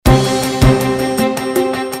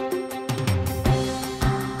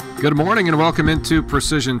Good morning and welcome into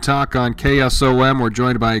Precision Talk on KSOM. We're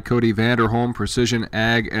joined by Cody Vanderholm, Precision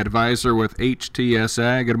Ag Advisor with HTS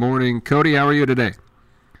Ag. Good morning, Cody. How are you today?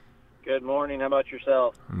 Good morning. How about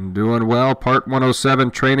yourself? I'm doing well. Part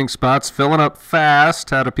 107 training spots filling up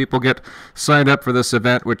fast. How do people get signed up for this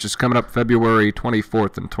event, which is coming up February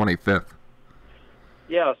 24th and 25th?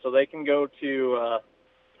 Yeah, so they can go to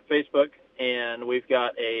Facebook, and we've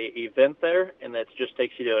got a event there, and that just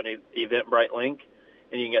takes you to an Eventbrite link,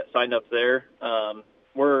 and you can get signed up there.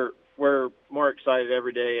 We're more excited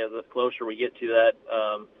every day as the closer we get to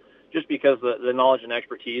that, just because the knowledge and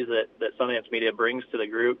expertise that Sundance Media brings to the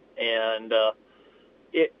group, and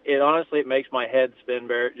it honestly, it makes my head spin,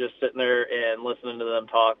 Barrett, just sitting there and listening to them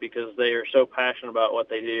talk, because they are so passionate about what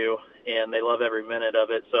they do, and they love every minute of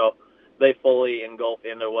it. So they fully engulf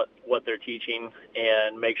into what they're teaching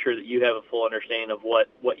and make sure that you have a full understanding of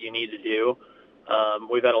what you need to do.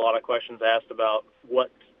 We've had a lot of questions asked about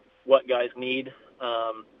what guys need.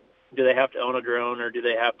 Do they have to own a drone, or do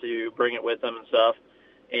they have to bring it with them and stuff?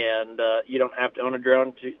 And you don't have to own a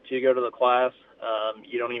drone to go to the class.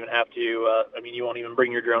 You don't even have to, you won't even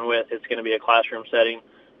bring your drone with. It's going to be a classroom setting,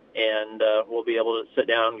 and we'll be able to sit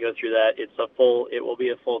down and go through that. It will be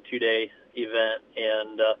a full 2-day event,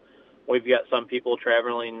 and we've got some people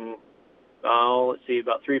traveling, about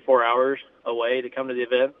 3-4 hours away to come to the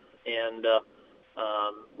event, and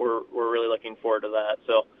we're really looking forward to that.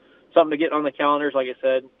 So something to get on the calendars, like I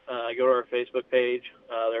said, go to our Facebook page,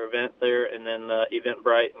 their event there, and then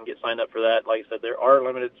Eventbrite, and get signed up for that. Like I said, there are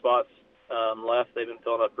limited spots left. They've been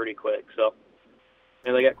filling up pretty quick. So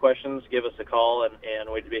if they got questions, give us a call,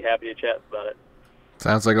 and we'd be happy to chat about it.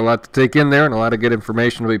 Sounds like a lot to take in there and a lot of good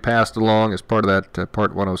information to be passed along as part of that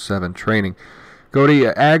Part 107 training. Cody,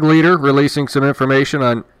 Ag Leader, releasing some information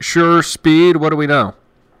on Sure Speed. What do we know?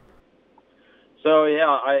 So yeah,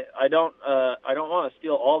 I don't want to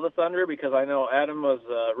steal all the thunder, because I know Adam was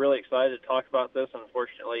really excited to talk about this.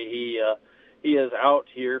 Unfortunately, he is out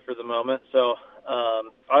here for the moment, so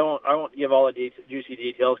I won't give all the juicy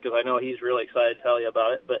details, because I know he's really excited to tell you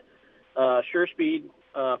about it. But Sure Speed,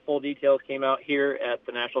 full details came out here at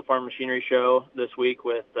the National Farm Machinery Show this week,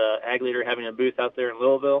 with Ag Leader having a booth out there in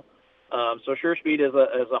Louisville. So Sure Speed is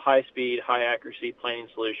a high-speed, high-accuracy planting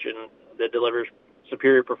solution that delivers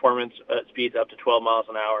superior performance at speeds up to 12 miles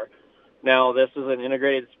an hour. Now, this is an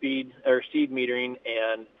integrated seed metering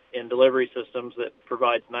and delivery systems that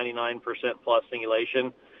provides 99% plus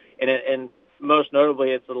singulation, and most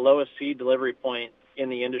notably, it's the lowest seed delivery point in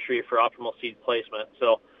the industry for optimal seed placement.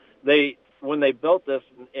 So when they built this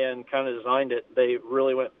and kind of designed it, they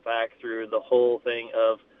really went back through the whole thing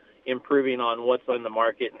of improving on what's in the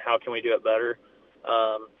market and how can we do it better.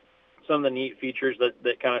 Some of the neat features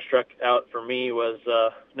that kind of struck out for me was,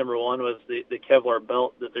 number one was the Kevlar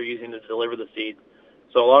belt that they're using to deliver the seed.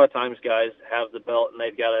 So a lot of times guys have the belt and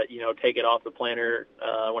they've got to, take it off the planter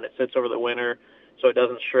when it sits over the winter so it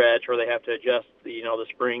doesn't stretch, or they have to adjust the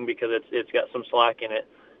spring because it's got some slack in it.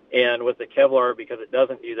 And with the Kevlar, because it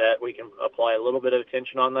doesn't do that, we can apply a little bit of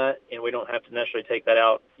tension on that, and we don't have to necessarily take that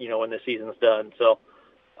out, when the season's done. So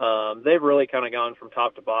they've really kind of gone from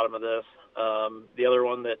top to bottom of this. The other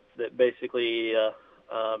one that basically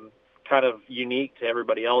kind of unique to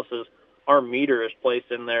everybody else is our meter is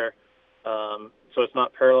placed in there, so it's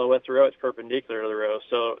not parallel with the row, it's perpendicular to the row.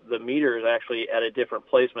 So the meter is actually at a different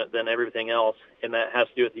placement than everything else, and that has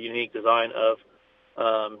to do with the unique design of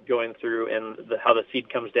going through and how the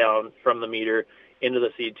seed comes down from the meter into the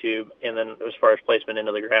seed tube, and then as far as placement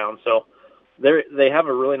into the ground. So they have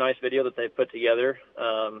a really nice video that they put together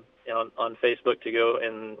on Facebook to go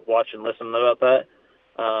and watch and listen about that.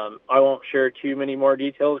 I won't share too many more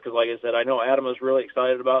details, because like I said, I know Adam is really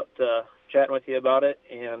excited about chatting with you about it,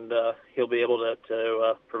 and he'll be able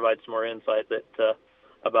to provide some more insight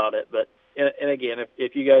about it. But and again,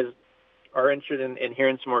 if you guys are interested in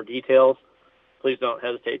hearing some more details, please don't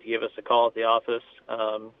hesitate to give us a call at the office.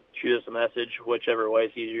 Shoot us a message, whichever way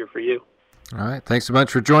is easier for you. All right. Thanks so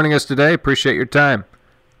much for joining us today. Appreciate your time.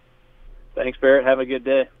 Thanks, Barrett. Have a good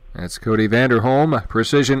day. That's Cody Vanderholm,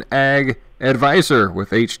 Precision Ag Advisor with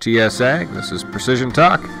HTS Ag. This is Precision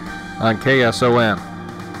Talk on KSOM.